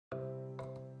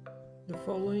The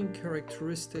following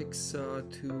characteristics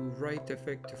to write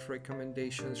effective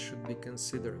recommendations should be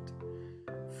considered.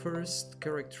 First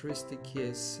characteristic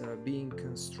is being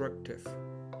constructive.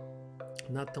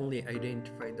 Not only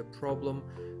identify the problem,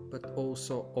 but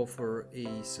also offer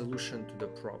a solution to the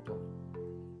problem.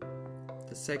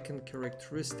 The second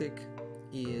characteristic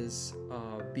is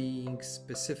being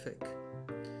specific.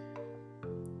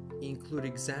 Include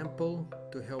example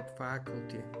to help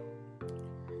faculty.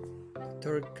 The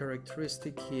third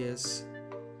characteristic is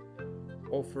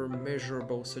offer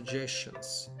measurable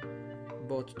suggestions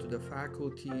both to the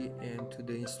faculty and to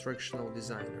the instructional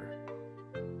designer.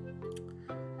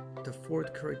 The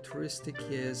fourth characteristic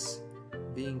is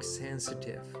being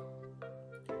sensitive.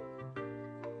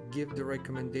 Give the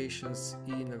recommendations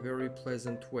in a very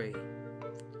pleasant way.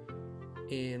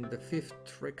 And the fifth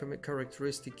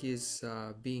characteristic is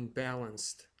being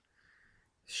balanced.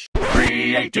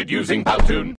 Created using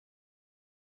Powtoon.